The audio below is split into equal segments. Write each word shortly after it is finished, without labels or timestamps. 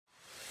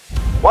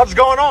What's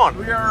going on?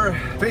 We are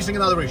facing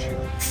another issue.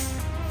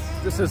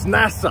 This is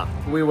NASA.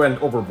 We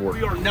went overboard.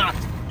 We are not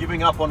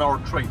giving up on our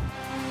trade.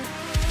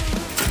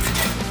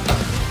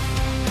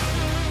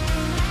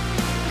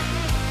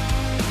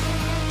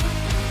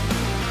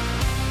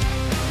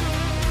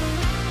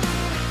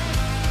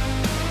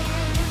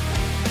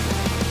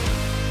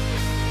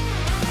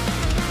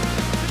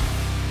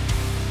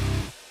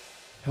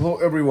 Hello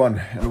everyone,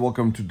 and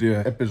welcome to the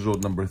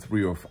episode number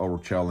 3 of our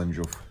challenge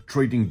of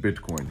trading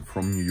Bitcoin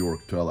from New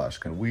York to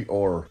Alaska. We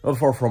are not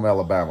far from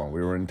Alabama.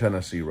 We're in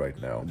Tennessee right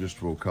now.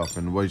 Just woke up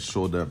and we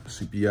saw the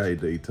CPI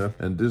data,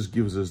 and this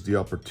gives us the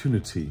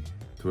opportunity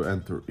to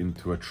enter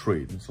into a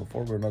trade. And so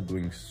far we're not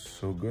doing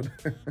so good.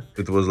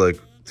 It was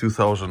like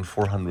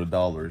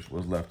 $2,400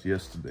 was left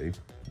yesterday.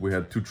 We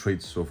had 2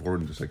 trades so far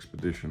in this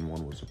expedition.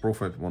 One was a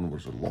profit, one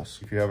was a loss.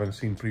 If you haven't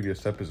seen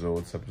previous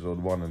episodes,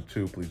 episode 1 and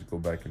 2, please go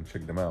back and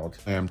check them out.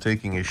 I am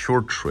taking a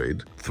short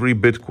trade, 3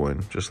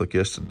 Bitcoin, just like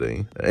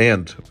yesterday.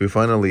 And we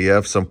finally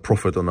have some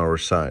profit on our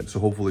side. So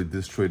hopefully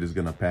this trade is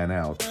gonna pan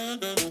out.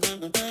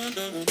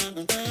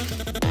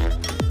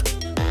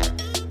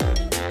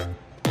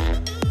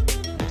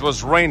 It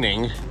was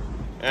raining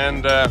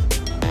and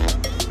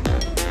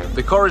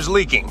the car is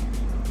leaking.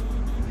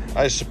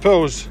 I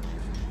suppose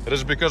it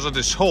is because of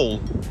this hole.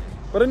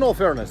 But in all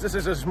fairness, this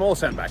is a small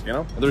sandbag, you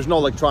know? There's no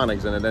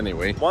electronics in it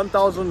anyway.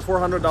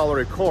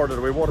 $1,400 car that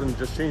we bought and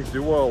just changed the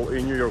oil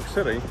in New York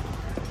City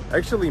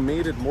actually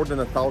made it more than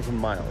 1,000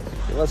 miles.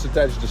 Okay, let's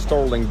attach the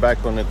Starlink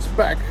back on its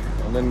back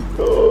and then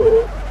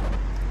go.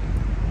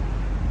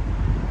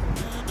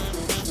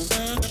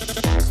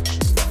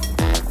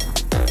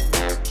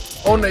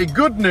 On a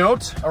good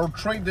note, our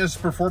trade is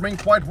performing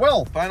quite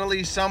well.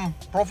 Finally, some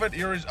profit.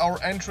 Here is our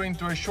entry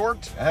into a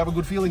short. I have a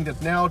good feeling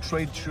that now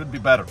trade should be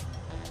better.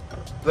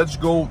 Let's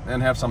go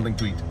and have something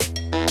to eat.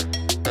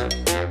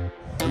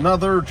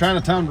 Another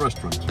Chinatown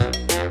restaurant.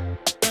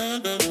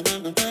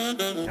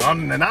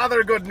 On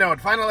another good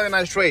note, finally a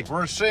nice trade.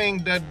 We're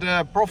saying that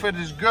the profit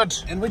is good.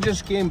 And we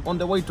just came on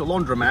the way to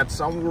Laundromat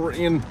somewhere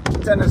in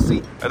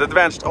Tennessee at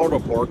Advanced Auto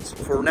Parts.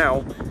 For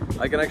now,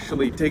 I can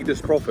actually take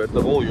this profit,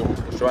 the volume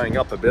is drying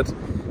up a bit.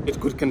 It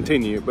could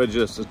continue, but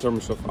just in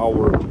terms of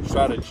our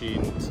strategy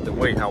and the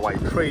way how I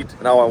trade,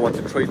 and how I want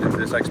to trade in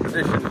this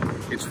expedition,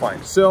 it's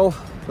fine. So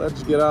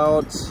let's get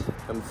out,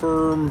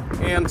 confirm,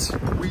 and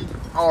we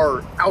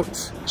are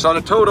out. So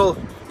the total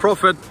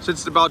profit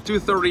sits about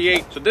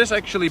 238. So this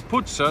actually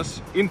puts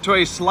us into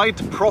a slight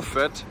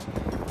profit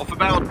of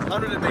about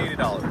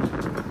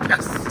 $180.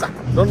 Yes!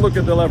 Don't look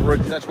at the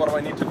leverage. That's what I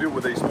need to do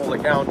with a small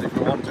account if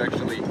you want to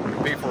actually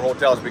pay for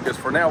hotels, because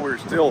for now we're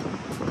still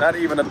not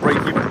even at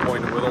break-even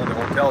point with all the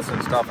hotels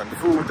and stuff and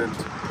food,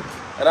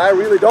 and I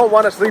really don't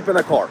want to sleep in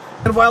a car.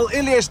 And while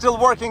Ilya is still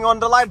working on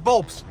the light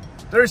bulbs,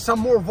 there is some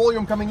more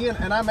volume coming in,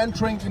 and I'm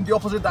entering in the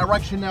opposite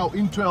direction now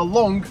into a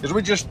long, because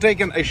we just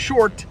taken a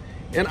short,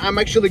 and I'm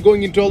actually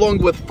going into a long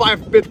with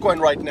 5 Bitcoin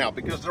right now,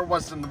 because there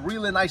was a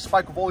really nice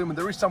spike of volume and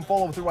there is some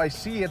follow through. I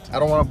see it. I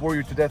don't want to bore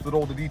you to death with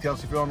all the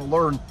details. If you want to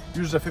learn,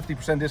 use a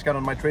 50% discount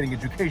on my trading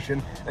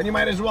education, and you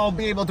might as well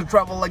be able to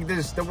travel like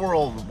this, the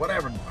world,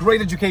 whatever.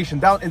 Great education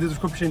down in the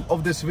description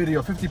of this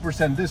video,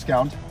 50%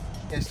 discount,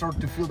 and start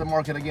to feel the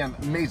market again.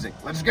 Amazing.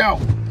 Let's go.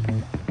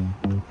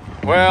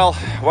 Well,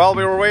 while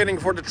we were waiting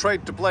for the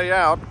trade to play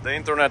out, the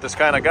internet is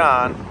kind of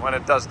gone when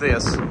it does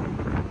this.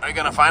 Are you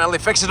gonna finally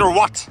fix it or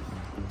what?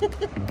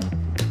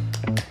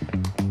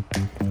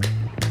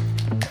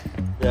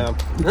 Yeah,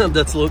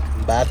 that's look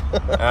bad.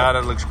 Ah,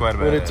 that looks quite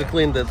bad. We need to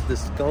clean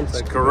this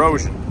contact. It's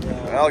corrosion.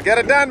 Yeah. Well, get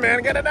it done,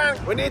 man, get it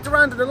done. We need to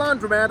run to the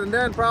laundromat and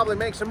then probably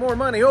make some more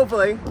money,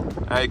 hopefully.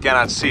 I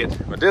cannot see it,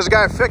 but this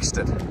guy fixed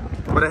it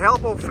with the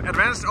help of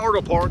Advanced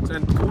Auto Parts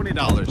and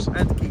 $20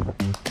 at key.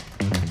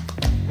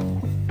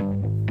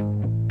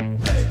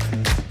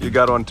 You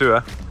got one too,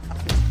 huh?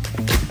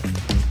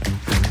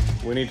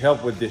 We need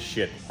help with this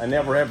shit. I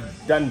never have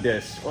done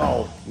this.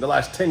 Oh, in the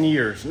last 10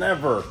 years,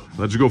 never.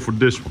 Let's go for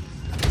this one.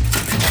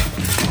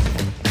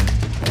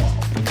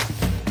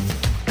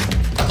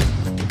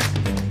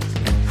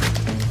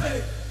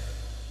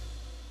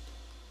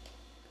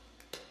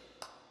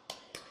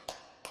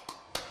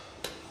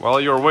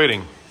 While you're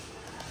waiting,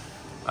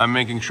 I'm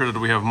making sure that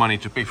we have money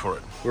to pay for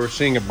it. We're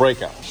seeing a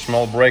breakout,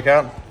 small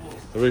breakout.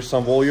 There is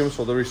some volume,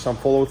 so there is some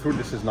follow through.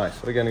 This is nice.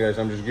 But again, guys,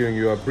 I'm just giving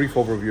you a brief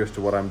overview as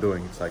to what I'm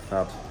doing. It's like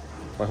not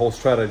my whole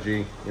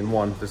strategy in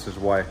one. This is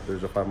why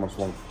there's a 5 months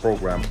long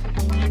program.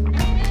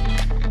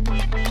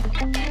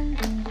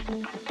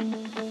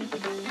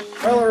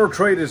 Well, our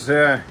trade is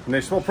in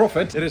a small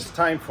profit. It is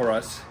time for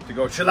us to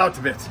go chill out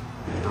a bit.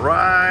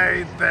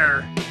 Right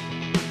there.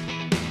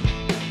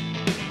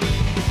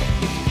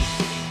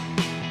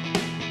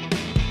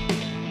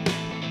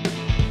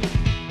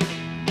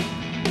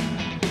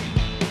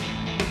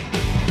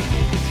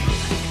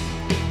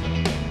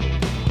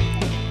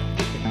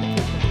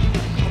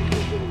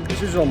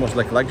 This is almost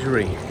like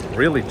luxury,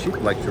 really cheap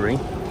luxury,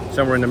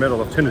 somewhere in the middle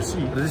of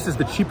Tennessee. This is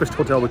the cheapest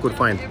hotel we could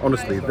find,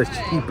 honestly, the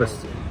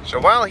cheapest. So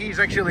while he's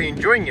actually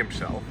enjoying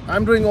himself,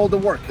 I'm doing all the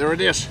work. There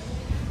it is.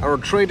 Our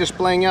trade is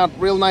playing out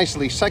real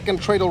nicely.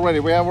 Second trade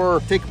already. We have our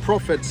take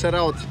profit set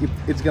out. If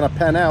it's gonna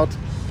pan out,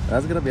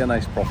 that's gonna be a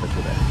nice profit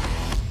today.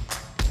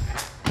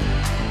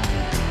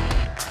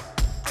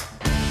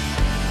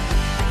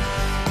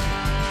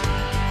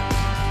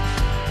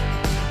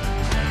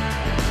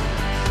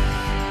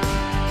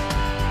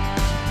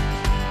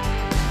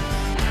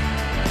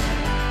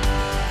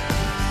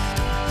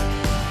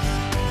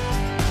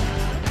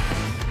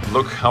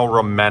 Look how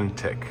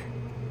romantic.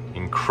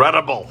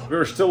 Incredible.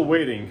 We're still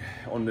waiting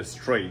on this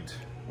trade,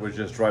 which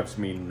just drives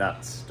me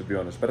nuts, to be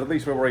honest. But at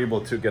least we were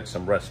able to get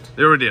some rest.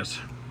 There it is.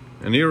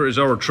 And here is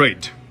our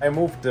trade. I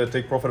moved the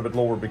take profit a bit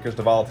lower because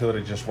the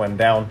volatility just went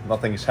down.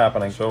 Nothing is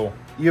happening. So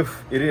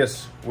if it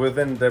is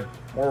within the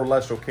more or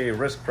less okay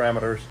risk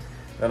parameters,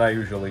 then I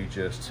usually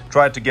just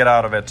Try to get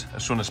out of it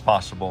as soon as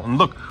possible. And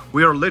look,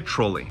 we are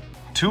literally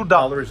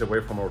 $2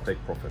 away from our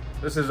take profit.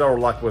 This is our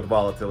luck with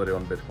volatility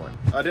on Bitcoin.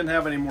 I didn't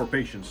have any more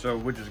patience, so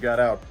we just got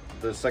out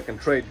the second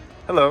trade.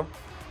 Hello.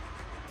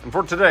 And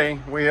for today,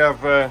 we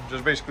have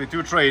just basically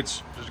 2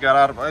 trades. Just got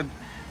out of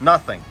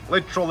nothing,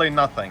 literally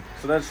nothing.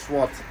 So that's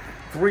what,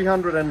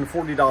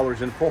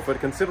 $340 in profit,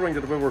 considering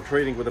that we were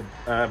trading with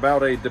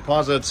about a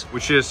deposit,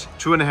 Which is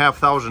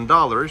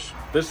 $2,500.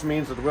 This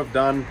means that we've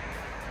done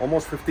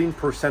almost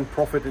 15%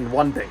 profit in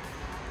 1 day.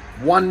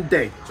 1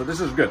 day. So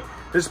this is good.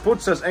 This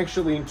puts us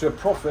actually into a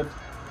profit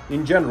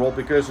in general,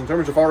 because in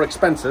terms of our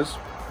expenses,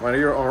 right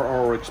here are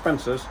our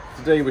expenses.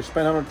 Today we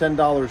spent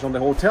 $110 on the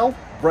hotel,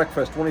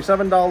 breakfast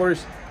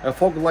 $27, a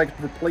fog light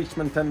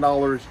replacement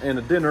 $10, and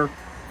a dinner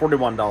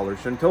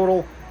 $41. In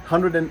total,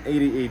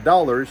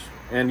 $188.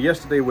 And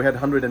yesterday we had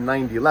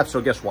 $190 left.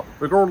 So guess what?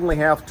 We currently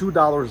have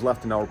 $2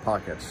 left in our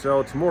pockets.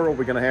 So tomorrow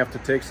we're gonna have to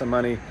take some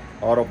money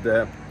out of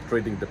the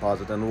trading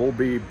deposit, and we'll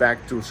be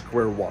back to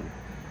square one.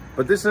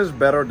 But this is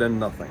better than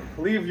nothing.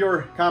 Leave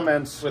your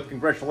comments with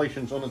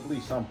congratulations on at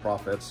least some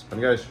profits.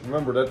 And guys,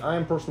 remember that I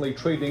am personally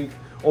trading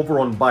over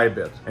on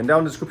Bybit. And down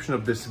in the description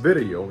of this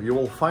video, you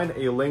will find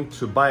a link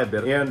to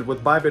Bybit. And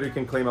with Bybit, you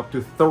can claim up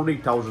to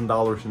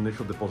 $30,000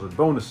 initial deposit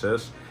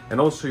bonuses. And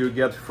also you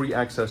get free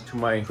access to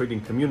my trading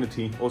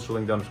community, also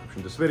linked down in the description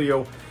of this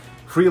video.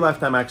 Free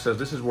lifetime access.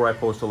 This is where I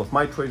post all of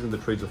my trades and the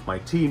trades of my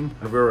team.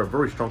 And we're a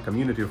very strong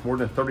community of more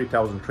than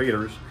 30,000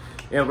 traders.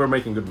 And we're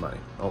making good money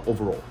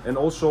overall. And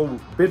also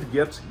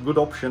BitGet, good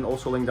option,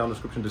 also linked down in the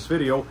description of this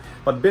video.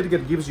 But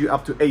BitGet gives you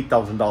up to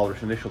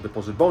 $8,000 initial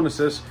deposit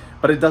bonuses,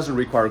 but it doesn't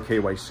require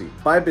KYC.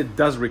 Bybit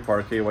does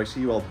require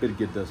KYC, while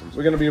BitGet doesn't.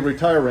 We're gonna be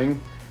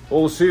retiring.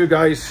 We'll see you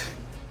guys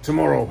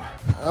tomorrow.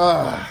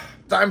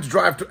 Time to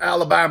drive to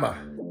Alabama.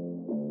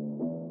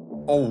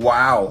 Oh,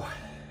 wow.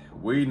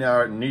 We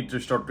now need to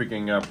start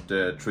picking up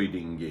the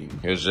trading game.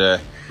 Because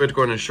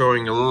Bitcoin is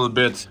showing a little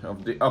bit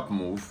of the up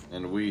move,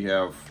 and we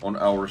have on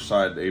our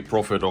side a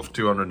profit of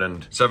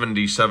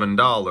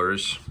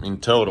 $277 in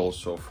total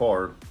so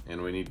far.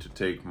 And we need to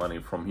take money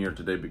from here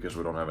today because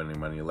we don't have any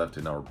money left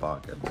in our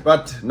pocket.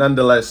 But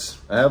nonetheless,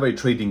 I have a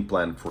trading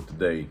plan for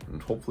today,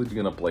 and hopefully it's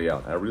gonna play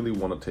out. I really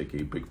want to take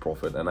a big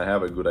profit, and I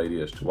have a good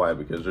idea as to why,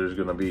 because there's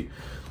gonna be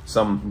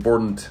some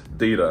important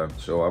data,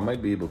 so I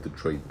might be able to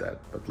trade that,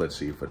 but let's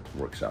see if it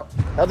works out.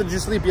 How did you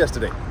sleep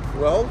yesterday?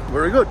 Well,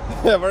 very good.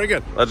 Yeah, very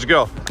good. Let's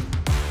go.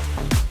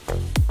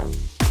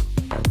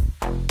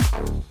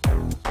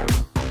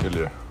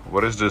 Ilya,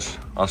 what is this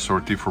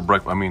assorti for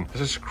breakfast? I mean,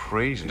 this is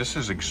crazy. This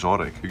is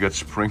exotic. You got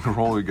spring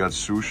roll, you got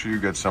sushi, you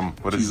got some,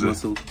 what is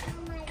this?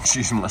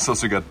 Cheese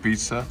mussels, you got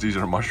pizza. These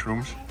are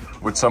mushrooms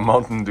with some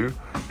Mountain Dew.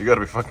 You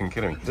gotta be fucking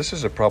kidding me. This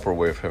is a proper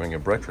way of having a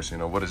breakfast, you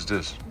know? What is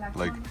this?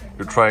 Like,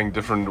 you're trying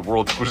different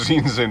world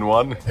cuisines in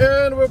one.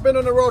 And we've been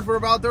on the road for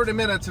about 30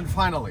 minutes, and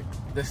finally,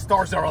 the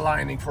stars are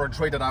aligning for a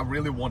trade that I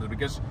really wanted,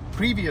 because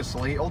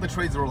previously, all the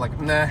trades were like,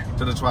 nah.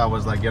 So that's why I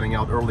was like getting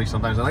out early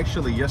sometimes. And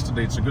actually,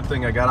 yesterday, it's a good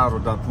thing I got out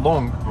of that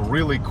long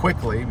really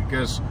quickly,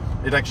 because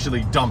it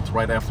actually dumped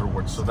right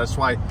afterwards. So that's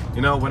why,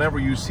 you know, whenever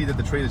you see that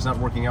the trade is not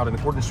working out in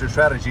accordance to your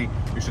strategy,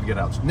 you should get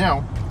out.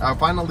 Now, I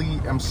finally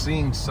am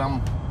seeing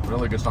some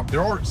really good stuff.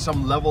 There are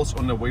some levels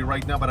on the way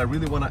right now, but I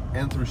really want to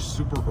enter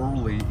super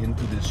early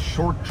into this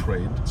short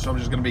trade. So I'm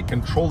just going to be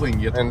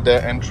controlling it. And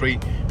the entry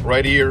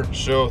right here.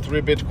 So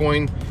 3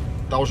 Bitcoin,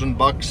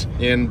 $1,000,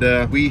 and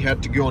we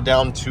had to go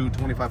down to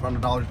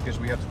 $2,500 because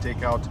we had to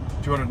take out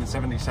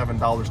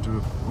 $277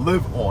 to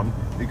live on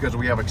because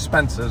we have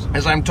expenses.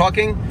 As I'm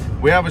talking,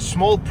 we have a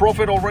small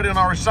profit already on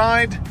our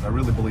side. I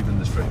really believe in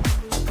this trade.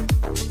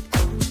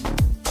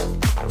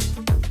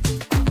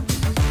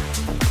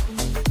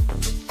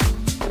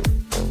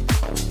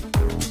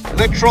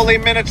 Literally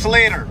minutes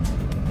later,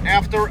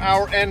 after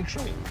our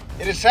entry,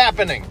 it is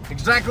happening.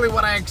 Exactly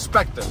what I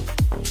expected.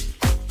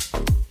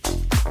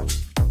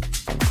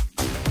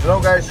 You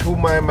know, guys,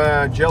 whom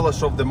I'm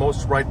jealous of the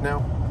most right now?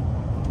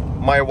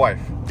 My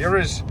wife. Here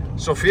is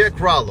Sofia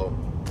Kralo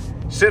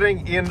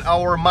sitting in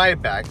our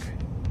Maybach,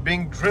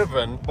 being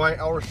driven by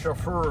our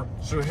chauffeur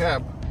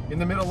Suhaib in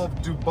the middle of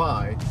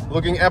Dubai,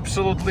 looking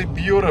absolutely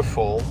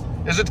beautiful.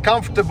 Is it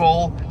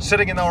comfortable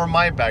sitting in our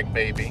Maybach,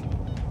 baby?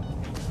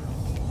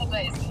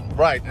 Amazing.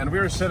 Right, and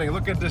we're sitting,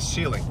 look at this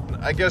ceiling.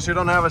 I guess you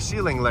don't have a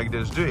ceiling like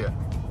this, do you?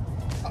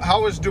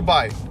 How is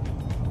Dubai?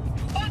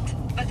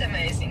 Hot, but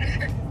amazing.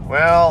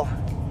 Well,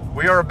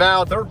 we are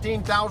about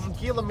 13,000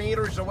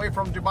 kilometers away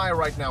from Dubai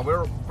right now.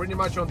 We're pretty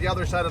much on the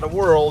other side of the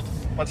world,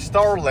 but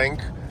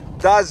Starlink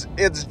does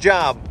its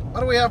job.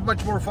 But we have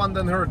much more fun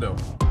than her though.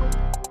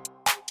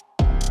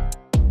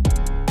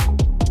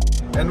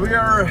 And we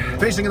are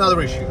facing another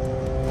issue,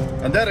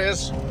 and that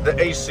is the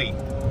AC.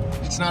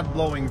 It's not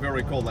blowing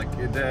very cold, like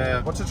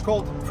what's it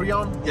called?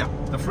 Freon? Yeah,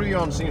 the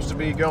Freon seems to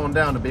be going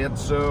down a bit,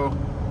 so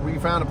we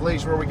found a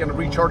place where we can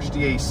recharge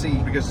the AC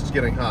because it's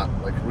getting hot,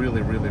 like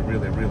really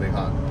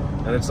hot.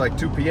 And it's like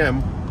 2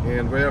 p.m.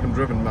 and we haven't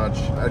driven much.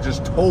 I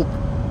just hope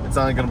it's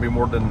not gonna be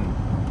more than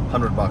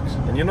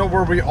 $100. And you know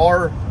where we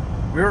are?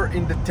 We're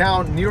in the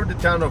town, near the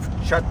town of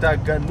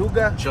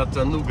Chattanooga,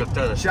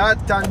 Tennessee.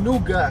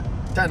 Chattanooga,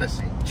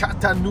 Tennessee.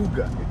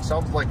 Chattanooga. It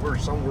sounds like we're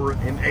somewhere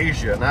in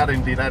Asia, not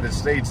in the United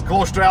States,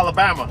 close to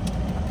Alabama.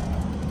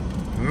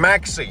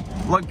 Maxi.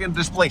 Look at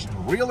this place.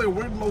 Really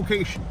weird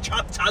location.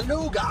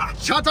 Chattanooga.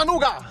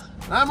 Chattanooga.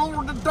 I'm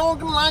over the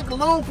talking like a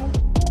local.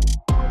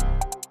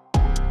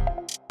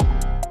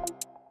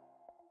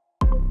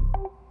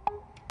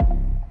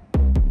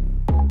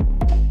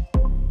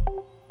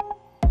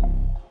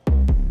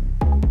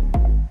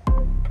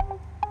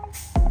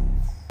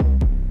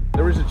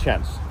 There is a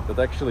chance that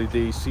actually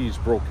the AC is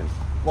broken.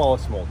 Well, a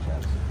small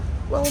chance.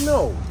 Well,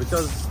 no,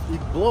 because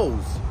it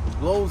blows. It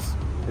blows.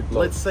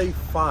 Let's say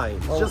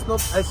 5. Well, it's just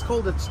not as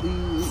cold as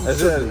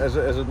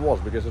it was,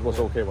 because it was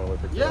okay when we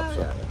picked it up.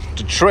 So. Yeah.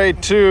 To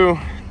trade too,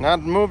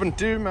 not moving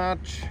too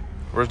much.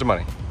 Where's the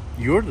money?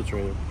 You're the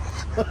trader.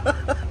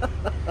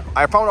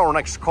 I found our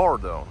next car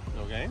though.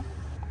 Okay.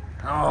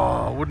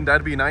 Oh, wouldn't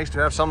that be nice to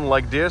have something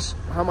like this?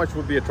 How much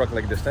would be a truck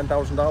like this?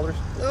 $10,000?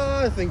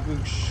 I think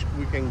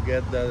we can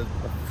get that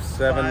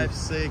 5,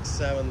 6,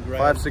 7 grand.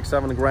 5, 6,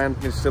 7 grand.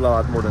 It's still a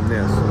lot more than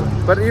this.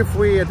 But if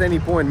we at any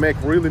point make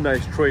really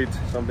nice trades,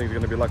 something's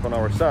going to be luck on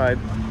our side,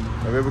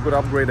 maybe we could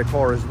upgrade the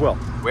car as well.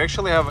 We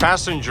actually have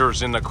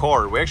passengers in the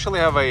car. We actually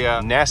have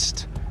a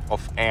nest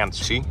of ants.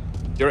 See?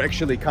 They're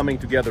actually coming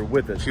together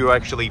with us. If you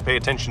actually pay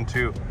attention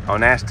to how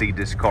nasty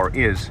this car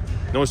is,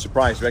 no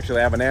surprise, we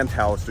actually have an ant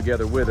house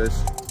together with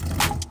us.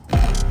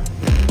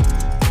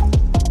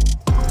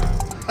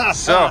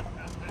 So,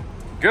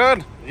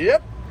 good?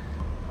 Yep.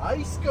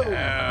 Ice go.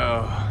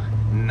 Oh,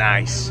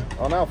 nice.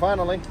 Oh, now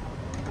finally,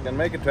 we can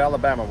make it to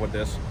Alabama with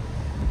this.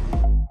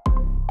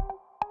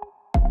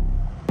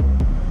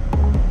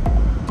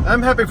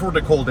 I'm happy for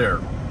the cold air.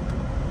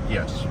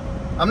 Yes.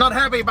 I'm not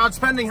happy about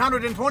spending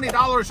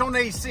 $120 on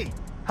AC.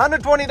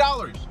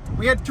 $120.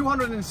 We had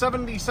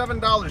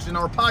 $277 in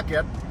our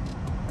pocket,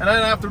 and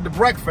then after the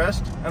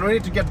breakfast, and we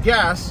need to get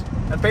gas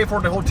and pay for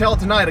the hotel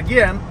tonight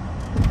again,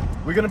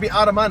 we're gonna be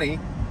out of money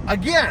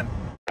again.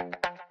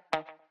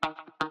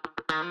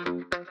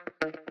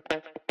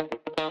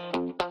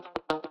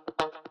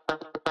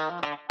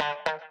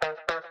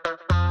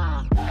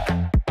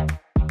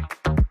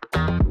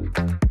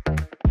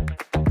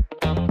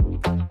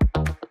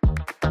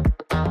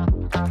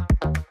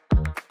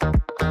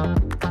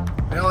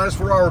 As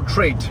for our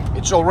trade,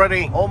 it's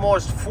already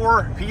almost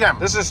 4 p.m.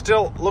 This is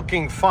still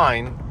looking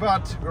fine,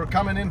 but we're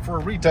coming in for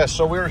a retest,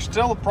 so we're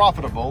still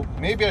profitable.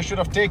 Maybe I should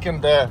have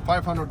taken the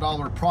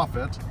 $500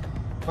 profit,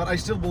 but I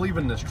still believe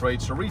in this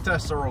trade, so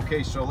retests are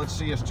okay. So let's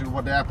see as to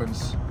what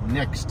happens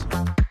next.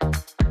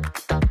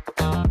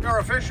 We are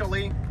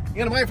officially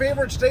in my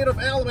favorite state of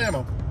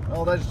Alabama.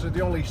 Well, that's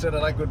the only state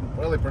that I could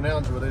really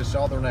pronounce with this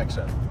southern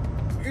accent.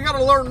 You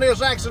gotta learn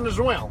this accent as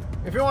well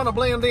if you want to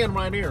blend in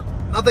right here.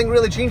 Nothing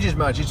really changes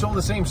much. It's all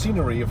the same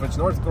scenery if it's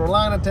North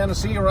Carolina,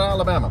 Tennessee, or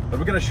Alabama. But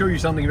we're gonna show you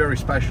something very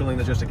special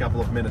in just a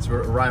couple of minutes.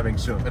 We're arriving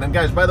soon. And then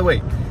guys, by the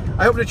way,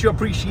 I hope that you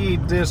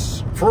appreciate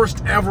this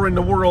first ever in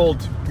the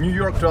world New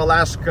York to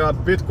Alaska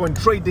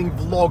Bitcoin trading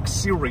vlog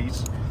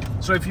series.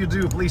 So if you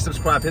do, please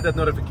subscribe, hit that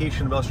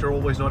notification bell so you're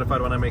always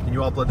notified when I make a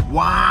new upload.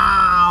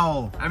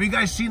 Wow! Have you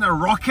guys seen a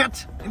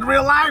rocket in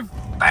real life?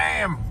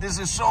 Bam! This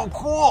is so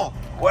cool!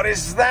 What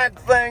is that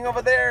thing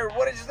over there?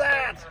 What is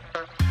that?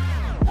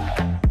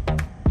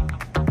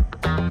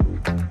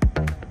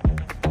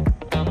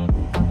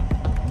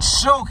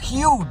 It's so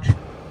huge!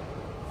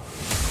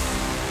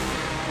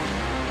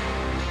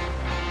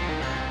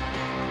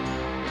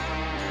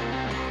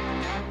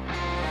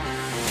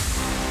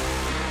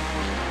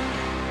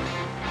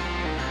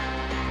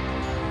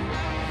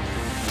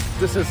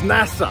 This is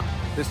NASA.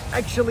 This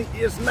actually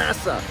is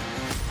NASA.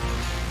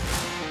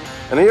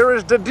 And here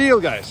is the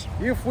deal, guys.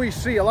 If we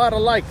see a lot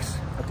of likes,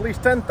 at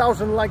least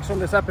 10,000 likes on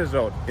this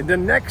episode, in the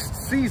next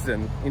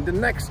season, in the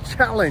next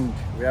challenge,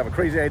 we have a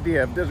crazy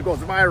idea if this goes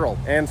viral,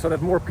 and so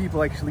that more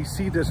people actually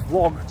see this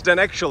vlog, then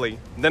actually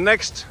the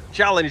next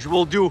challenge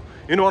we'll do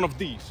in one of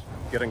these.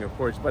 Kidding, of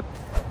course, but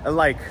a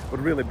like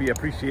would really be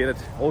appreciated.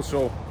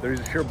 Also, there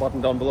is a share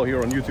button down below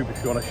here on YouTube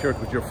if you want to share it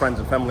with your friends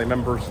and family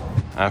members.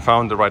 I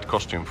found the right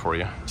costume for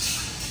you.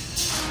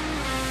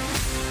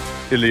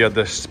 Ilya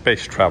the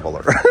Space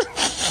Traveler.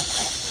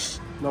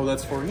 No,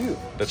 that's for you.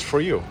 That's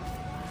for you.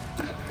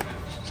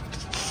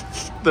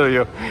 There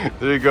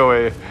you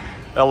go,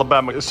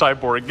 Alabama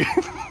cyborg.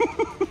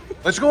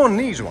 Let's go on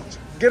these ones.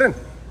 Get in.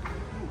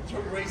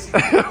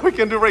 We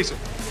can do racing.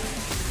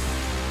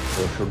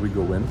 So should we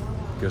go in?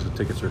 Because the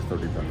tickets are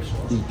 $30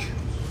 each.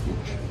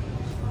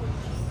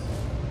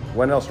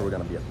 When else are we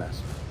gonna be at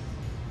Mass?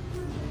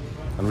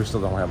 And we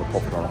still don't have a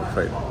profit on our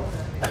trade.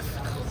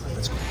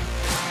 Let's go.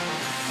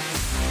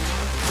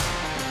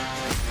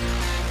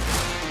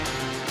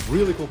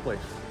 Really cool place.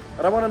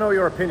 But I want to know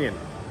your opinion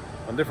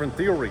on different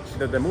theories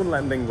that the moon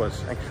landing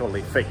was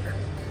actually fake.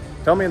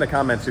 Tell me in the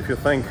comments if you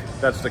think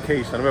that's the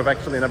case and we've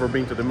actually never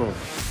been to the moon.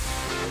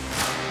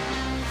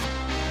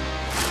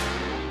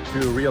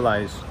 To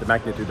realize the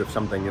magnitude of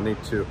something, you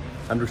need to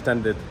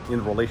understand it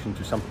in relation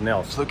to something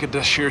else. Look at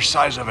the sheer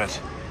size of it.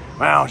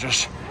 Wow,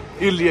 just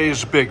Ilya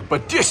is big,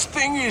 but this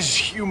thing is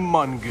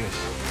humongous.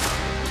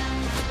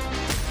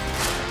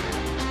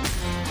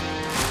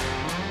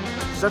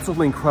 It's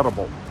absolutely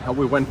incredible how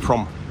we went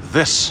from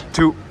this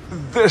to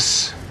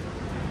this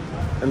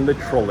in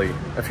literally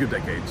a few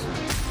decades.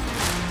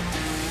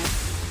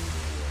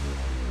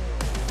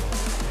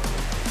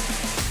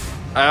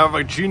 I have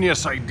a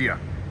genius idea.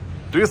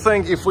 Do you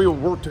think if we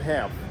were to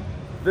have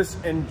this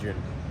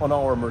engine on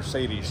our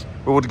Mercedes,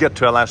 we would get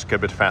to Alaska a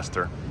bit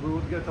faster? We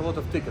would get a lot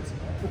of tickets.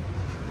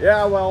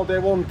 Yeah, well, they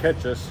won't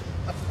catch us.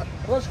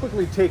 Let's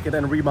quickly take it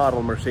and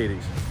remodel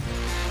Mercedes.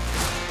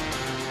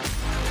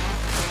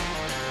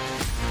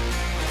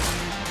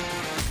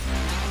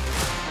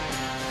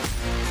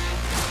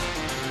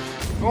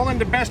 Well, in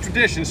the best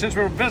tradition, since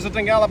we're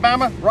visiting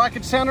Alabama,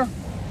 Rocket Center,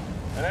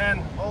 and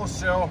then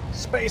also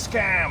Space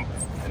Camp.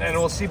 And then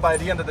we'll see by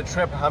the end of the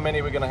trip how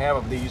many we're gonna have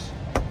of these.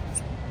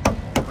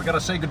 We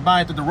gotta say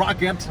goodbye to the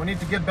rocket. We need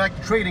to get back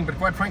to trading, but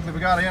quite frankly, we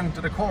got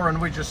into the core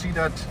and we just see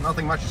that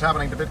nothing much is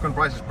happening. The Bitcoin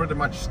price is pretty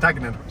much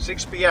stagnant.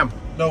 6 p.m.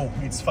 No,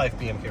 it's 5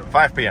 p.m. here.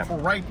 5 p.m. For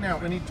right now,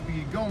 we need to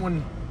be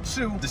going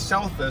to the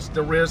southest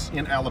there is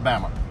in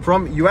Alabama.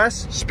 From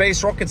US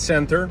Space Rocket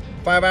Center,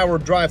 5-hour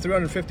drive,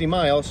 350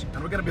 miles,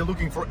 and we're gonna be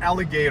looking for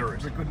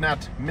alligators. We could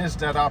not miss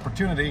that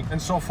opportunity. And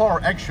so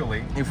far,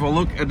 actually, if we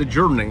look at the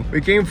journey,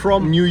 we came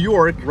from New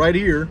York right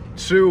here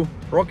to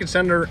Rocket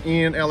Center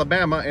in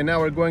Alabama, and now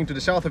we're going to the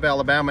south of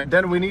Alabama.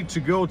 Then we need to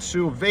go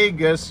to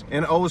Vegas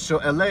and also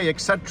LA,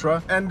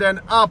 etc., and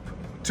then up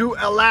to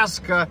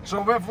Alaska.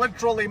 So we've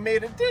literally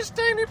made it this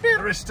tiny bit.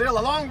 There is still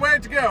a long way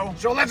to go.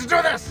 So let's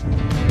do this.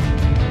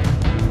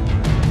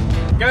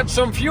 Got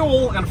some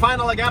fuel, and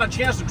finally I got a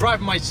chance to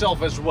drive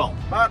myself as well.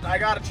 But I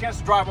got a chance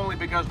to drive only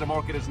because the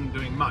market isn't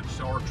doing much.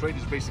 So our trade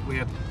is basically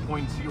at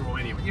 0.0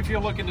 anyway. If you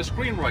look at the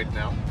screen right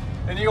now,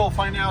 and you'll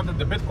find out that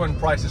the Bitcoin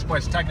price is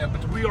quite stagnant,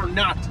 but we are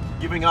not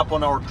giving up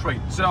on our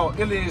trade. So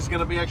Ilya is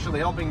gonna be actually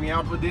helping me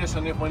out with this,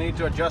 and if we need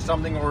to adjust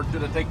something or do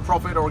the take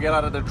profit or get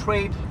out of the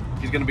trade,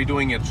 he's gonna be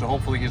doing it. So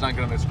hopefully he's not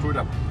gonna get screwed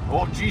up.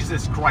 Oh,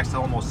 Jesus Christ, I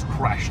almost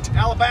crashed.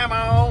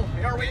 Alabama,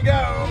 here we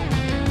go.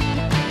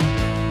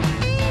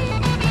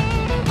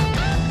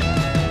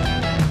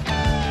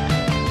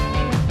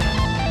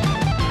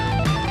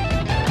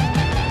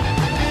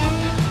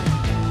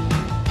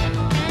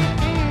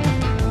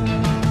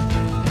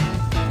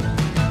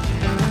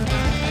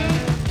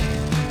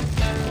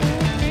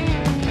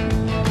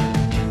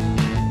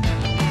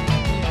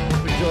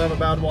 Have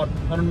about what,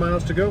 100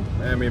 miles to go,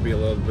 and maybe a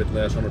little bit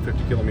less,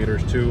 150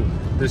 kilometers to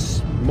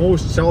this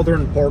most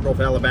southern part of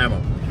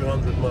Alabama.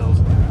 200 miles.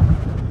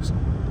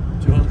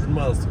 200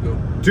 miles to go.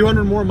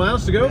 200 more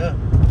miles to go?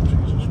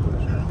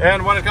 Yeah.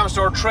 And when it comes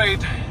to our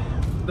trade,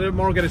 the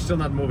market is still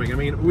not moving. I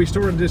mean, we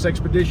started this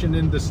expedition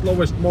in the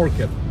slowest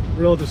market,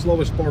 really the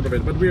slowest part of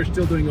it, but we are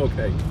still doing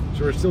okay.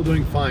 So we're still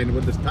doing fine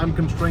with the time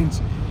constraints,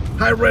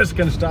 high risk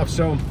and stuff.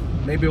 So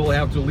maybe we'll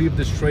have to leave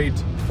this trade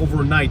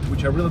overnight,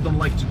 which I really don't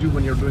like to do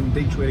when you're doing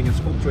day trading and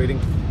scalp trading,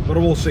 but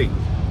we'll see,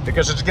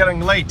 because it's getting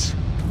late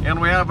and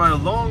we have a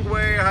long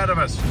way ahead of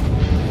us.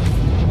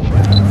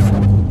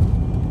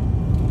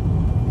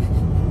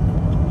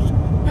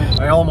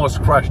 I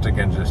almost crashed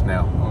again just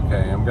now.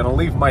 Okay, I'm gonna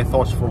leave my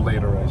thoughts for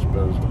later, I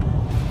suppose.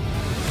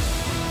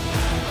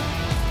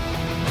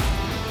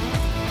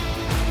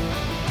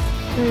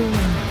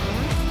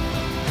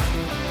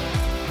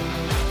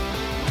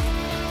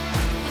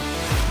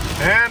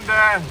 And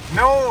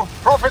no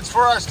profits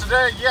for us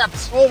today yet.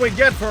 All we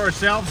get for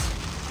ourselves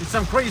is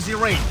some crazy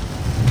rain.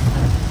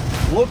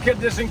 Look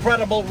at this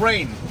incredible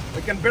rain.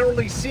 We can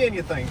barely see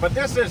anything. But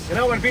this is, you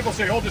know, when people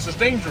say, oh, this is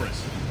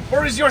dangerous.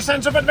 Where is your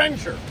sense of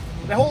adventure?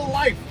 The whole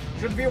life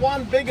should be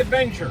one big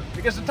adventure,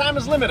 because the time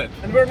is limited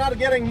and we're not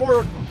getting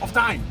more of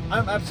time.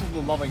 I'm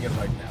absolutely loving it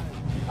right now.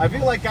 I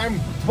feel like I'm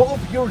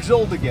 12 years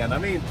old again. I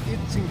mean,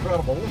 it's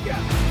incredible. Look at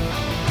it.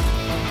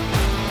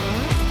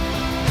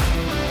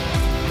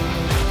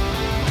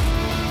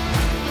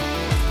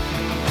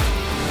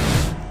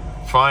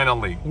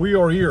 Finally, we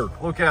are here.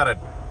 Look at it.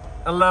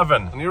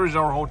 11. And here is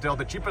our hotel,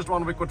 the cheapest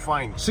one we could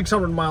find.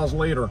 600 miles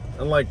later,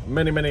 and like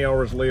many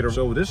hours later.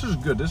 So this is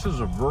good. This is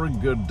a very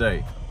good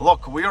day.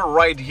 Look, we are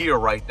right here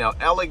right now.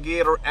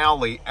 Alligator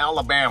Alley,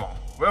 Alabama.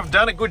 We've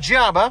done a good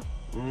job, huh?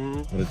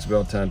 But it's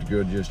about time to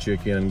go just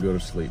check in and go to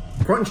sleep.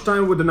 Crunch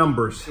time with the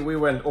numbers. We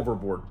went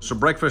overboard. So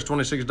breakfast,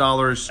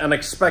 $26.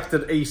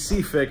 Unexpected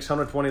AC fix,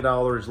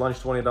 $120. Lunch,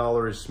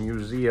 $20.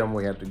 Museum,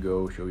 we had to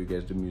go show you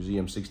guys the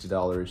museum,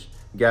 $60.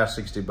 Gas,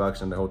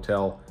 $60, and the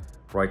hotel.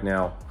 Right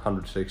now,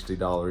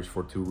 $160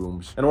 for 2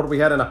 rooms. And what we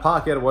had in a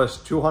pocket was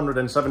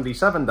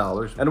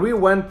 $277. And we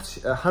went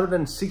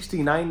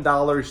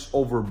 $169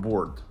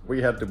 overboard.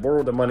 We had to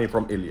borrow the money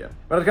from Ilya.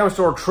 When it comes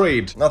to our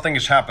trade, nothing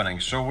is happening.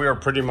 So we are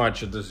pretty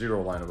much at the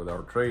zero line with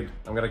our trade.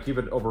 I'm gonna keep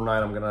it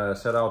overnight. I'm gonna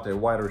set out a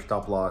wider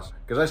stop loss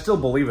because I still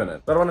believe in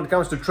it. But when it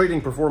comes to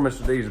trading performance,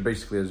 today is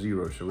basically a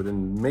zero. So we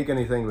didn't make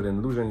anything, we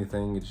didn't lose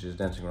anything. It's just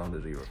dancing around the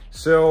zero.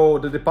 So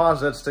the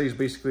deposit stays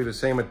basically the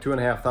same at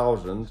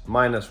 2,500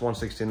 minus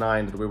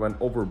 169 that we went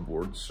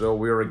overboard. So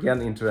we are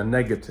again into a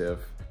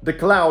negative. The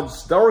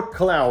clouds, dark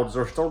clouds,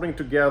 are starting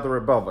to gather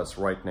above us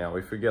right now,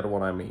 if you get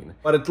what I mean.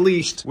 But at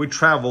least we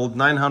traveled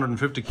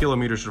 950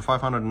 kilometers or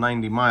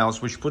 590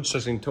 miles, which puts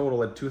us in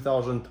total at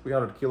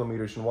 2,300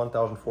 kilometers and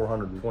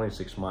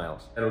 1,426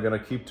 miles. And we're gonna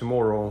keep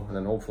tomorrow, and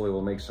then hopefully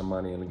we'll make some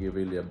money and give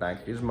Ilya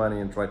back his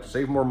money and try to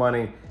save more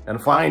money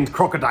and find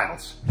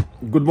crocodiles.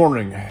 Good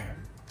morning.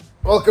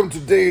 Welcome to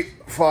day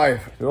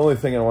 5. The only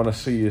thing I want to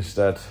see is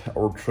that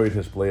our trade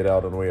has played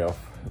out and we have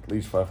at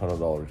least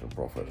 $500 in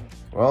profit.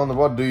 Well, and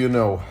what do you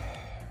know?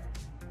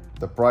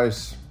 The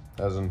price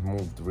hasn't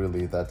moved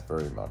really that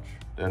very much.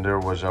 And there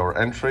was our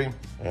entry,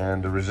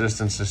 and the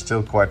resistance is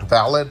still quite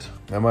valid.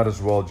 I might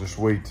as well just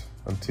wait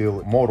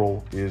until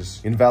model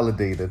is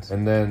invalidated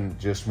and then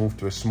just move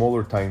to a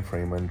smaller time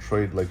frame and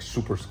trade like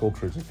super skull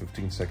trades in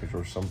 15 seconds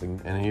or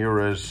something. And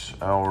here is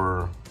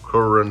our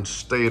current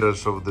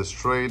status of this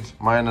trade,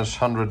 minus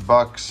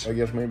 $100. I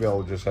guess maybe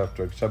I'll just have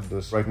to accept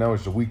this. Right now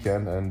it's the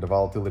weekend and the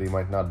volatility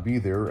might not be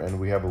there, and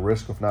we have a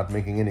risk of not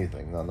making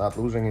anything, not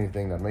losing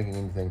anything, not making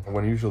anything. And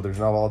when usually there's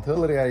no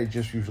volatility, I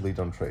just usually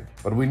don't trade.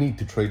 But we need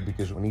to trade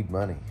because we need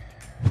money.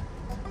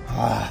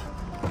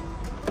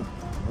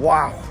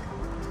 Wow.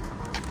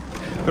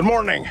 Good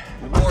morning.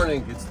 Good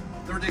morning. It's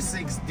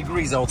 36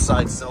 degrees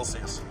outside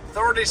Celsius.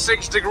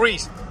 36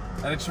 degrees.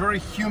 And it's very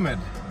humid,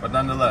 but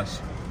nonetheless.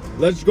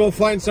 Let's go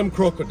find some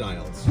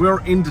crocodiles.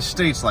 We're in the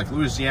States like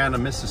Louisiana,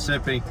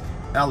 Mississippi,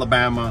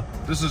 Alabama.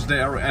 This is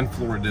there, and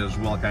Florida as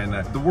well, kind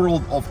of. The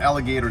world of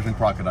alligators and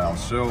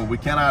crocodiles. So we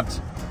cannot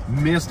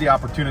miss the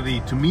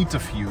opportunity to meet a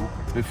few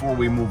before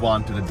we move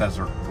on to the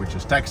desert, which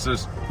is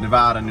Texas,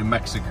 Nevada, New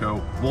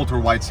Mexico, Walter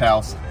White's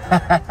house.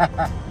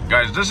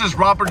 Guys, this is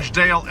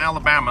Robertsdale,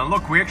 Alabama.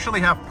 Look, we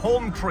actually have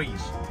palm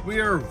trees. We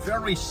are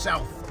very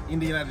south in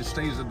the United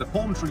States and the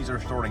palm trees are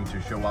starting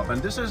to show up.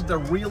 And this is the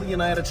real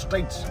United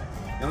States.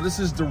 You know, this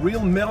is the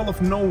real middle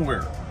of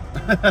nowhere.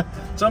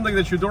 Something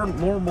that you don't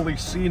normally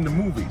see in the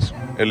movies.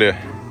 Ilya,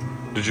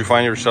 did you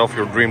find yourself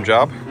your dream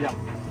job? Yeah.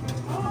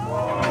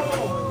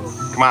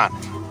 Come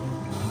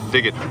on,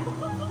 dig it.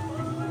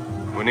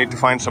 We need to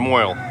find some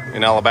oil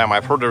in Alabama.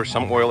 I've heard there's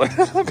some oil in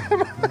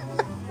Alabama.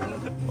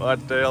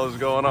 What the hell is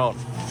going on?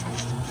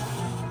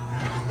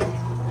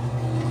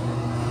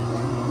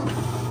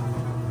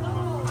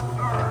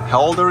 How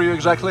old are you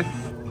exactly?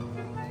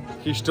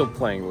 He's still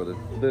playing with it.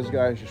 This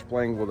guy's just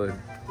playing with a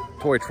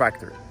toy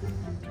tractor.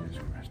 Jesus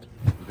Christ.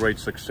 Great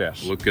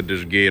success. Look at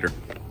this gator.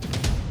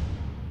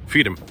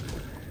 Feed him.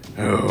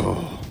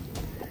 Oh.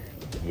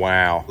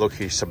 Wow. Look,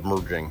 he's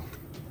submerging.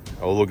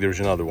 Oh, look, there's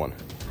another one.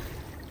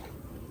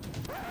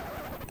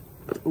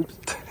 Oops.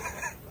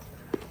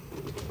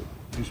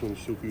 This one is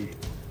so good.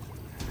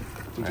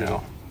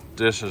 Now,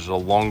 this is a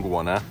long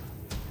one, huh?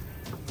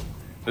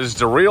 This is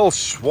the real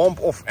swamp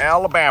of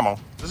Alabama.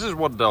 This is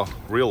what the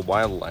real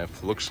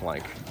wildlife looks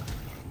like.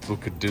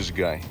 Look at this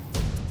guy.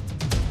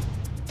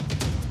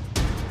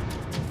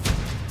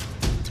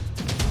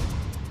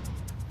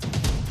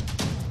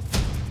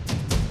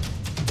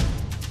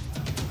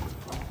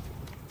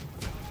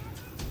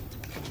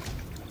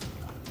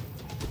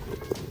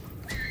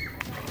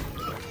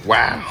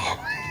 Wow.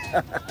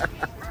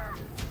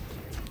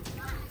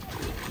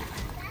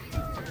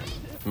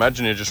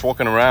 Imagine you're just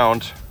walking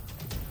around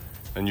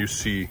and you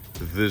see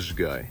this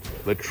guy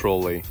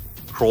literally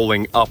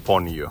crawling up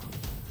on you.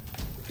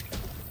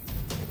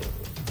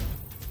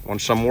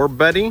 Want some more,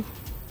 Betty?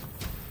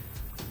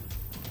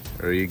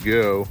 There you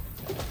go.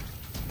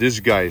 This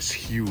guy is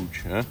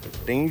huge, huh?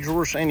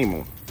 Dangerous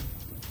animal.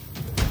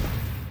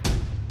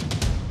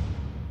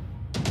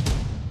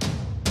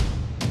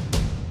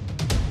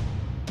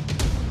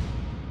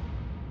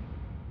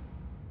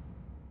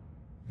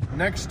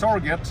 Next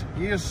target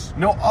is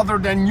no other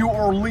than New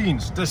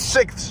Orleans, the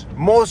 6th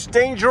most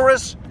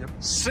dangerous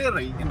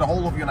city in the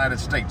whole of the United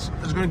States.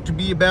 It's going to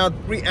be about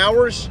 3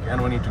 hours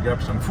and we need to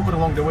grab some food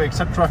along the way,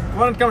 etc.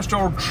 When it comes to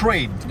our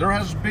trade, there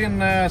has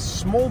been a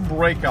small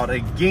breakout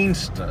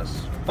against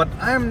us, but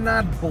I'm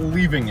not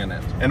believing in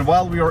it. And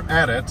while we are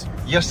at it,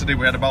 yesterday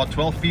we had about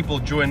 12 people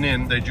join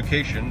in the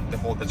education.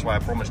 That's why I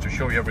promised to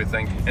show you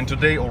everything. And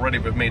today already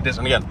we've made this.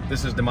 And again,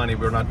 this is the money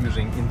we're not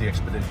using in the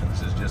expedition.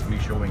 This is just me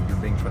showing you,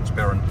 being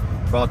transparent.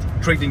 about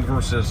trading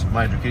versus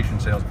my education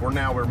sales. For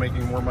now, we're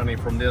making more money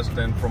from this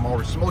than from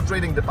our small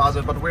trading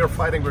deposit, but we're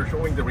fighting, we're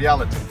showing the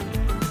reality.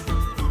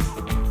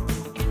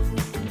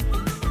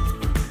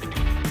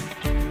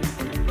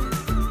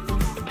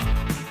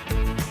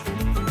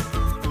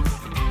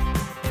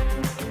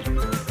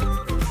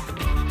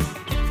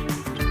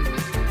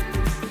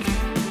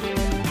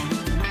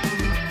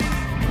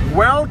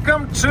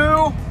 Welcome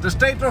to the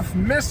state of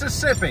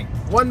Mississippi.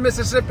 1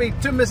 Mississippi,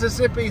 2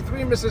 Mississippi,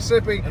 3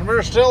 Mississippi, and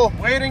we're still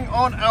waiting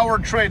on our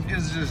trade.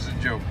 It's just a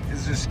joke.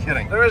 It's just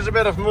kidding. There is a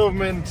bit of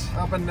movement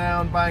up and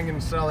down, buying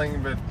and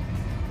selling,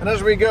 and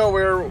as we go,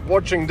 we're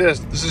watching this.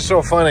 This is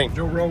so funny.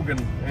 Joe Rogan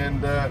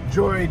and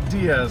Joy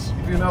Diaz.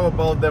 If you know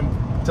about them,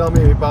 tell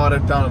me about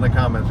it down in the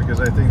comments because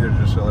I think they're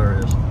just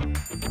hilarious.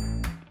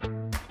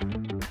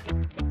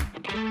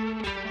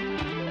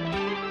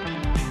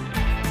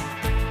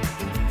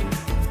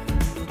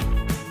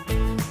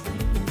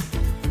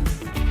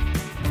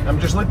 I'm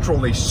just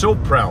literally so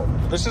proud.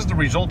 This is the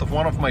result of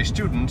one of my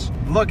students.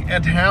 Look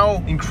at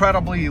how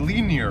incredibly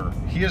linear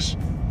his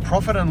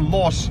profit and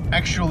loss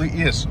actually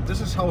is.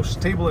 This is how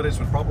stable it is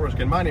with proper risk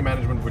and money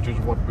management, which is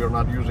what we're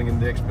not using in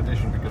the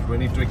expedition because we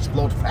need to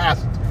explode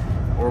fast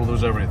or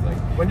lose everything.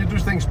 When you do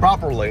things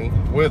properly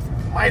with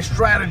my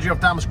strategy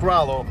of Thomas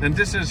Corallo, then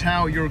this is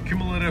how your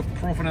cumulative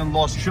profit and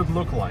loss should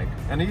look like.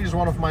 And he is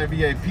one of my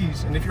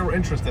VIPs. And if you're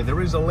interested,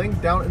 there is a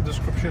link down in the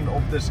description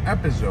of this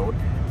episode,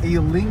 a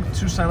link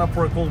to sign up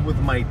for a call with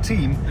my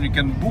team, and you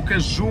can book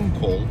a Zoom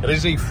call. It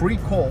is a free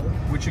call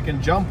which you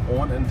can jump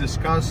on and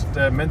discuss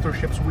the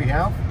mentorships we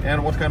have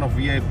and what kind of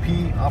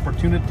VIP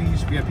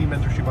opportunities, VIP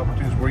mentorship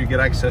opportunities where you get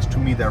access to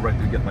me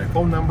directly. You get my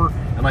phone number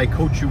and I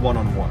coach you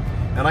one-on-one.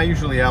 And I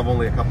usually have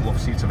only a couple of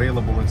seats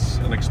available. It's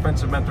an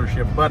expensive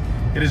mentorship, but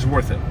it is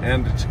worth it.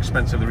 And it's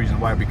expensive, the reason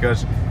why,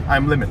 because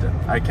I'm limited.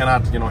 I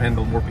cannot,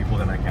 handle more people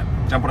than I can.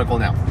 Jump on a call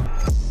now.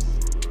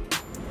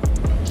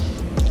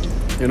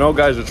 You know,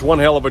 guys, it's one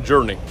hell of a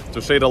journey,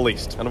 to say the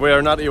least. And we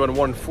are not even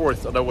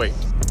 1/4 of the way.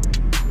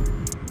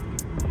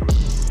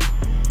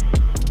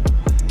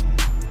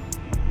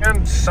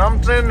 And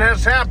something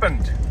has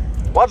happened.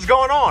 What's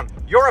going on?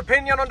 Your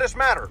opinion on this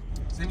matter?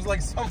 Seems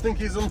like something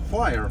is on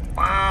fire.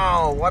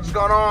 Wow, what's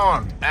going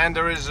on? And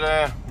there is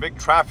a big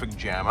traffic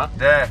jam, huh?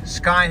 The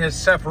sky has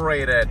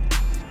separated.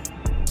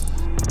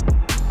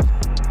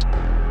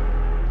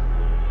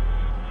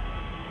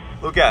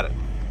 Look at it.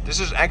 This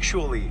is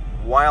actually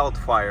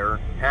wildfire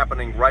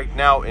happening right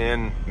now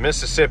in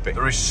Mississippi.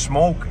 There is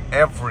smoke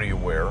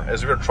everywhere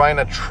as we're trying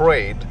to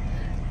trade.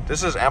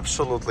 This is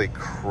absolutely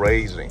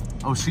crazy.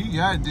 Oh, see,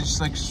 yeah, there's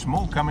like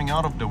smoke coming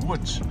out of the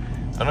woods.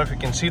 I don't know if you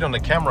can see it on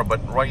the camera, but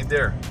right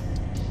there.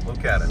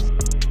 Look at it.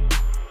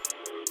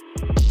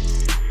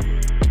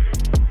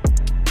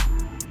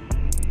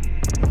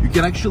 You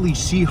can actually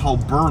see how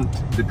burnt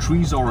the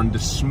trees are and the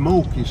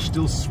smoke is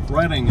still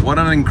spreading. What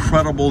an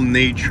incredible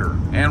nature.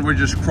 And we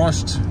just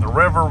crossed the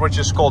river, which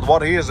is called,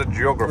 what he is a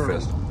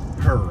geographist.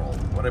 Pearl.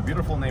 What a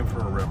beautiful name for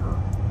a river.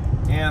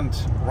 And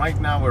right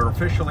now we're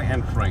officially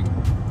entering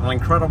an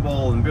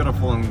incredible and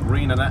beautiful and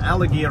green and an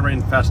alligator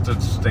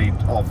infested state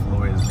of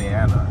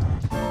Louisiana.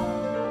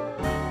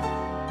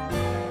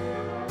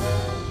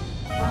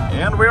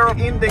 And we're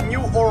in the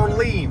New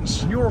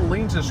Orleans. New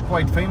Orleans is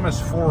quite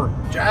famous for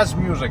jazz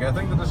music. I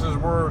think that this is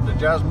where the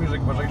jazz music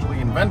was actually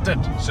invented.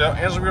 So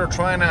as we are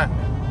trying to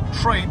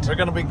trade, we're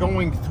going to be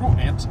going through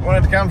it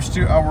when it comes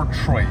to our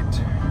trade.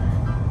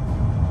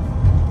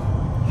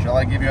 Shall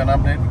I give you an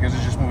update? Because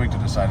it's just moving to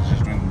the side. It's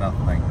just doing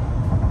nothing.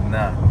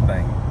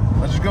 Nothing.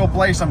 Let's just go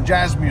play some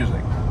jazz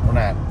music. Or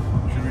not.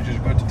 Should we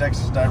just go to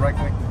Texas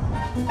directly?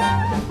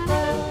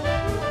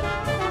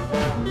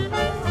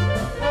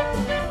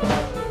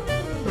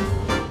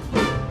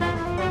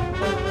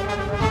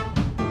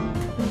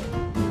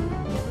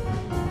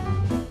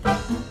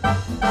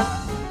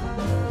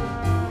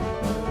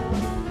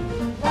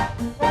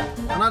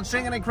 Not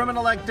seeing any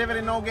criminal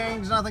activity, no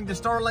gangs, nothing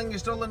disturbing. You're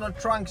still in a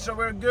trunk, so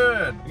we're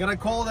good. You're gonna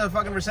call the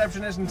fucking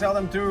receptionist and tell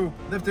them to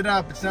lift it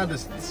up. It's not the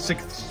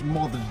 6th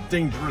most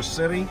dangerous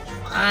city.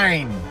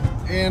 Fine.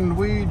 And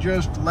we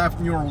just left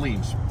New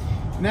Orleans.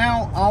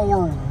 Now,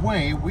 our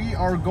way, we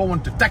are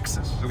going to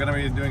Texas. We're gonna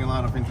be doing a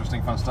lot of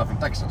interesting, fun stuff in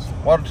Texas.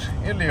 What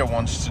Ilya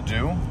wants to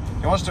do,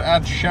 he wants to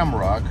add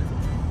Shamrock,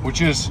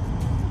 which is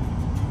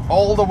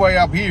all the way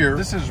up here.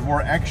 This is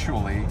where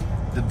actually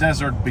the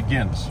desert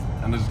begins.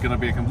 And this is going to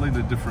be a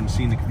completely different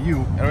scenic view.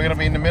 And we're going to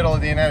be in the middle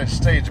of the United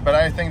States, but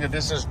I think that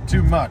this is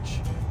too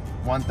much.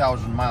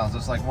 1,000 miles,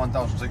 that's like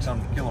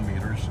 1,600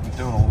 kilometers in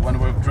total. When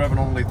we've driven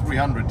only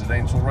 300 today,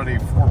 and it's already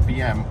 4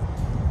 p.m.,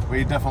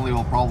 we definitely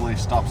will probably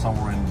stop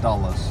somewhere in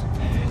Dallas.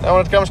 Now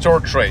when it comes to our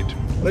trade,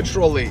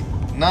 literally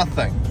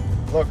nothing.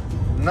 Look,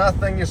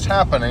 nothing is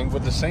happening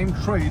with the same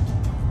trade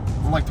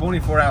for like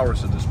 24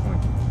 hours at this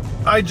point.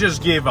 I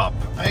just gave up.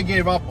 I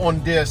gave up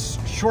on this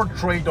short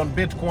trade on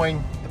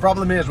Bitcoin. The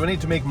problem is we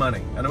need to make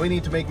money, and we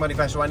need to make money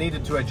fast, so I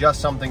needed to adjust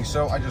something.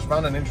 So I just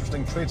found an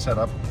interesting trade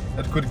setup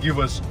that could give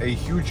us a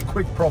huge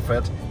quick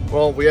profit.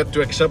 Well, we had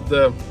to accept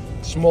the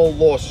small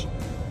loss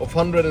of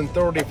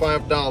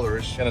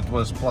 $135, and it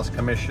was plus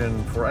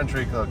commission for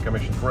entry,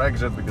 commission for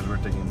exit, because we're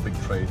taking big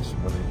trades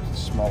with a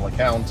small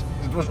account.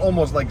 It was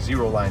almost like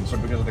zero line, so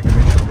because of the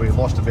commission we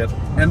lost a bit.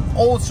 And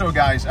also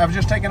guys, I've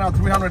just taken out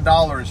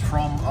 $300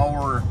 from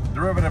our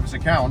derivatives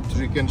account. As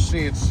you can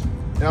see, it's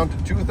down to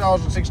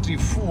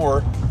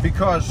 $2,064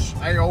 because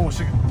I owe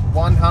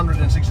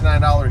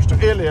 $169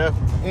 to Ilya,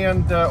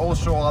 and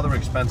also other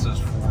expenses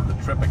for the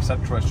trip,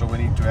 etc. So we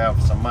need to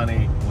have some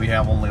money. We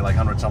have only like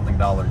 $100-something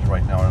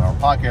right now in our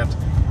pocket,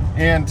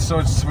 and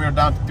so we're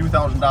down to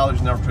 $2,000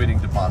 in our trading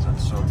deposit.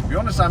 So to be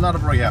honest, I'm not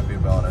very happy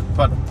about it,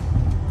 but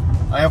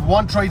I have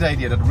one trade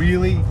idea that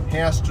really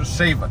has to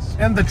save us,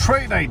 and the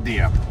trade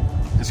idea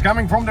is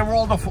coming from the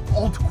world of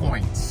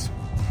altcoins,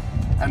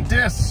 and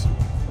this,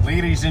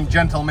 ladies and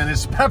gentlemen,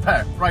 is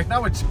Pepe. Right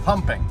now it's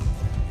pumping,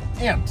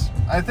 and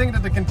I think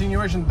that the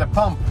continuation of the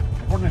pump,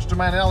 according to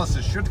my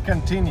analysis, should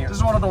continue. This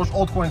is one of those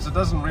altcoins that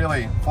doesn't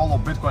really follow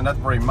Bitcoin that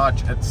very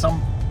much at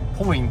some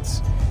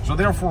points. So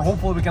therefore,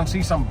 hopefully we can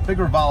see some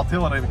bigger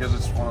volatility, because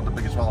it's one of the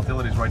biggest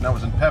volatilities right now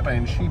is in Pepe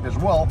and Sheep as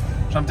well.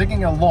 So I'm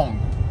taking a long,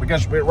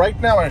 because we right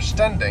now are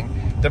standing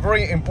the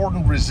very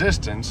important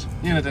resistance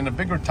in it in a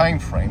bigger time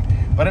frame.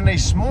 But in a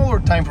smaller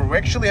time frame, we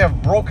actually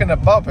have broken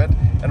above it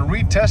and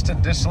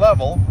retested this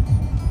level,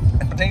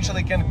 and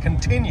potentially can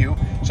continue.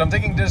 So I'm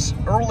taking this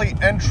early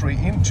entry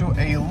into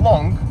a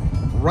long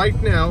right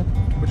now,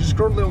 which is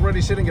currently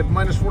already sitting at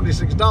minus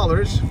 $46,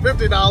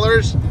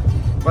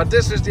 $50. But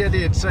this is the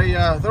idea. It's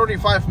a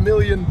 35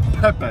 million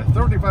Pepe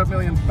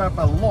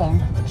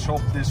long. Let's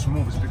hope this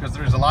moves, because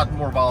there is a lot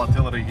more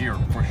volatility here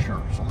for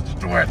sure. So let's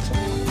do it.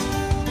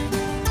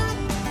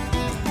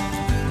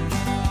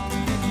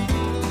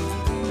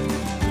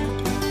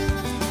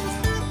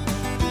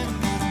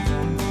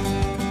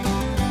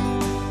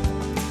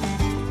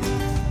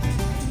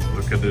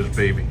 Look at this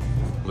baby.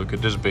 Look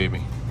at this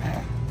baby.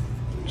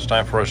 It's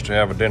time for us to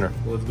have a dinner.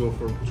 Let's go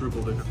for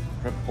triple decker.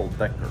 Triple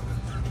decker.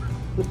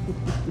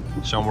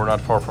 Somewhere not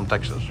far from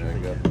Texas. There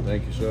you go.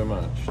 Thank you so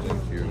much.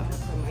 Thank you.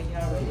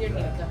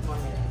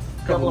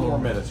 Couple more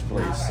minutes,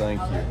 please.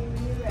 Thank you.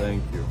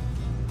 Thank you.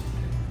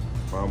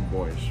 Farm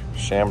boys.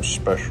 Sam's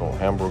special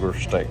hamburger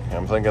steak.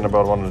 I'm thinking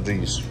about one of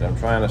these. I'm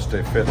trying to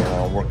stay fit, and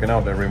I'm working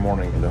out every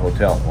morning in the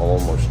hotel. Well,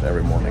 almost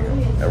every morning.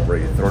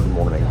 Every third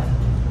morning,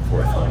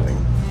 fourth morning.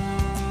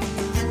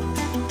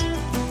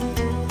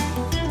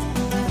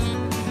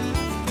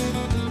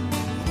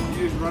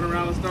 You just run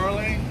around the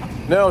Starlink?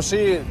 No,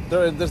 see,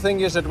 the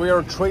thing is that we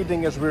are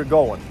trading as we're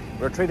going.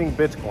 We're trading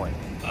Bitcoin.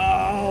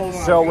 Oh,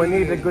 so we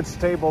need a good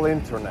stable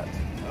internet.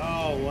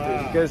 Oh,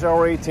 wow. Because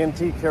our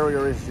AT&T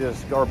carrier is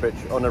just garbage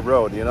on the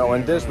road, you know. Yeah,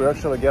 and this, we're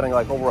actually getting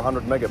like over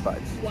 100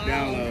 megabytes. Wow.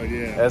 Download,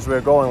 yeah. As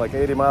we're going like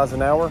 80 miles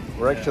an hour,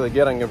 we're actually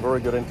getting a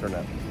very good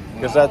internet.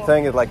 Because that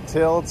thing, it like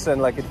tilts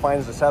and like it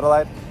finds the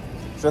satellite.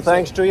 So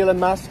thanks to Elon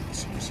Musk.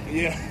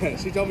 Yeah,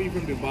 she told me you're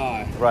from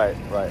Dubai. Right,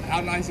 right.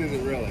 How nice is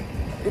it really?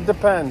 It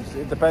depends.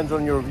 It depends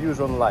on your views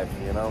on life,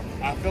 you know.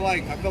 I feel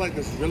like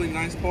there's really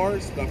nice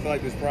parts, but I feel like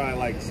there's probably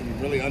like some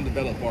really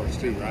undeveloped parts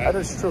too, right? That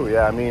is true.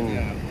 Yeah, I mean,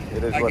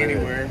 it is like what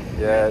anywhere. it is.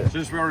 Yeah.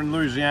 Since we are in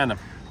Louisiana,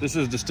 this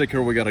is the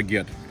sticker we gotta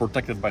get,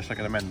 protected by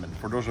Second Amendment.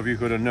 For those of you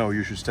who don't know,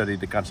 you should study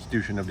the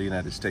Constitution of the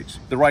United States.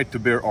 The right to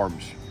bear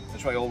arms.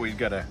 That's why I always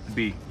gotta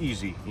be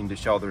easy in the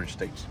southern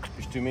states,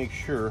 just to make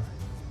sure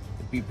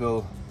that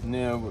people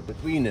know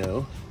that we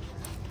know.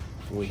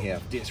 We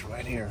have this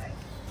right here.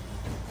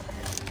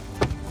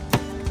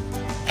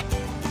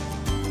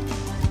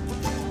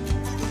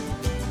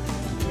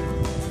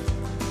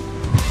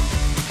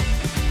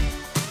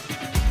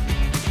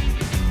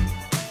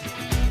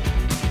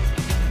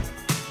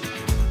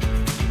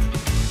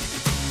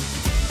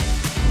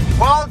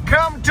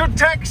 Welcome to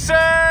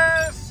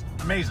Texas!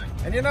 Amazing.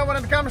 And you know, when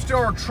it comes to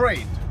our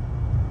trade,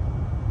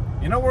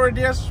 you know where it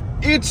is?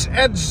 It's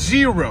at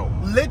zero.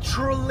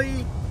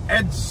 Literally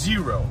at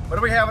zero. But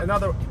we have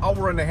another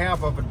hour and a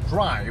half of a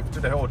drive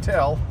to the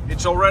hotel.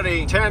 It's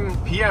already 10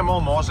 p.m.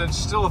 almost. It's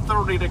still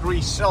 30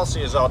 degrees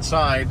Celsius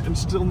outside, and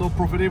still no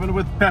profit even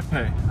with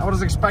Pepe. I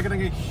was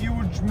expecting a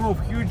huge move,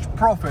 huge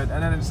profit,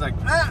 and then it's like,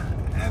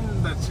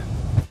 and that's it.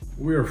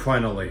 We're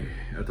finally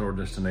at our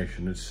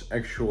destination. It's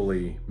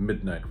actually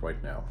midnight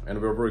right now,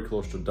 and we're very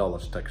close to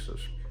Dallas, Texas.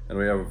 And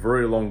we have a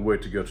very long way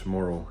to go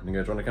tomorrow. And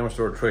guys, when it comes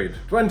to our trade,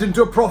 it went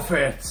into a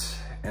profit,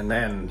 and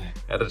then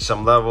added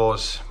some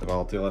levels. The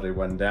volatility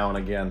went down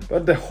again,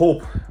 but the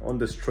hope on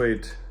this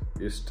trade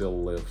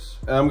still lives.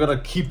 And I'm gonna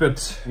keep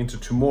it into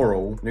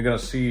tomorrow. You're gonna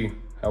see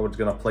how it's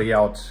gonna play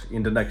out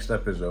in the next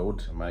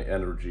episode. My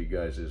energy,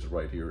 guys, is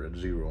right here at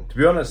zero. To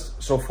be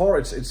honest, so far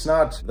it's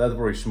not that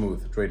very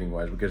smooth trading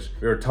wise, because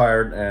we're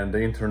tired and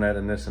the internet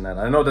and this and that.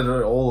 I know that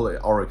all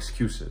are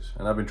excuses,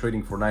 and I've been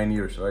trading for 9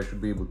 years, so I should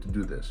be able to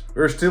do this.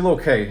 We're still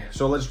okay,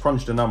 so let's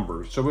crunch the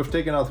numbers. So we've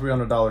taken out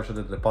 $300 at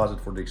the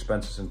deposit for the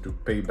expenses and to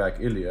pay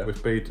back Ilya.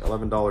 We've paid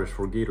 $11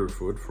 for gator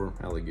food, for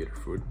alligator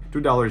food,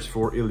 $2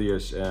 for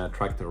Ilya's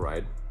tractor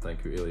ride.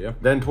 Thank you, Ilya.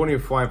 Then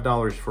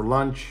 $25 for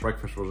lunch.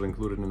 Breakfast was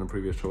included in the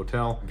previous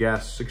hotel.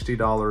 Gas,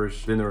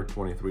 $60. Dinner,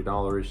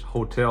 $23.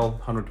 Hotel,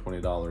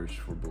 $120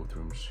 for both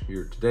rooms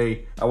here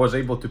today. I was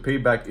able to pay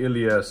back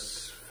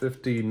Ilya's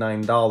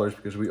 $59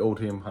 because we owed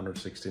him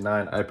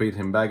 $169. I paid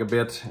him back a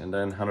bit, and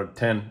then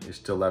 $110 is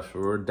still left. So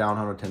we're down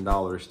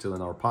 $110 still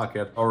in our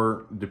pocket.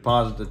 Our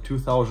deposit at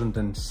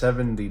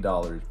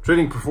 $2,070.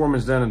 Trading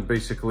performance then and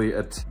basically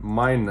at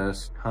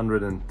minus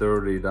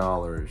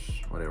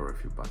 $130, whatever, a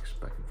few bucks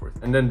back and forth.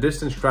 And then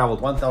distance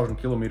traveled 1,000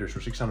 kilometers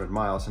or 600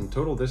 miles, and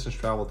total distance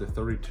traveled to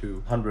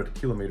 3,200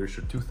 kilometers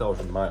or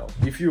 2,000 miles.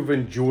 If you've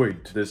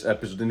enjoyed this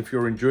episode and if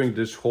you're enjoying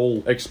this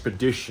whole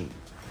expedition,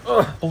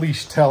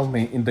 please tell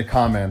me in the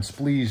comments.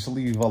 Please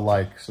leave a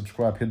like,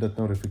 subscribe, hit that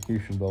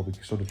notification bell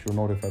so that you're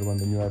notified when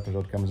the new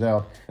episode comes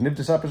out. And if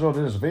this episode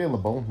is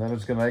available, then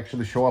it's gonna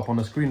actually show up on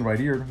the screen right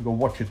here. Go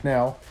watch it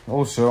now.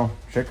 Also,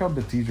 check out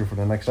the teaser for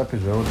the next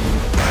episode.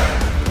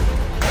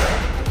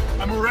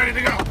 I'm ready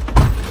to go.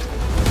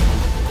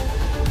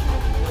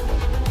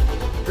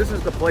 This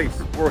is the place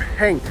where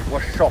Hank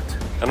was shot.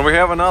 And we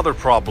have another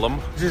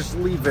problem. Just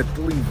leave it,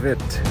 leave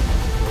it.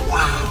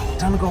 Wow,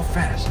 time to go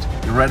fast.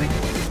 You ready?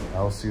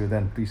 I'll see you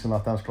then. Peace and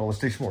love, thanks for all.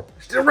 Stay smart,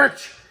 stay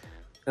rich,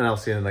 and I'll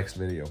see you in the next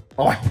video.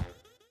 Bye.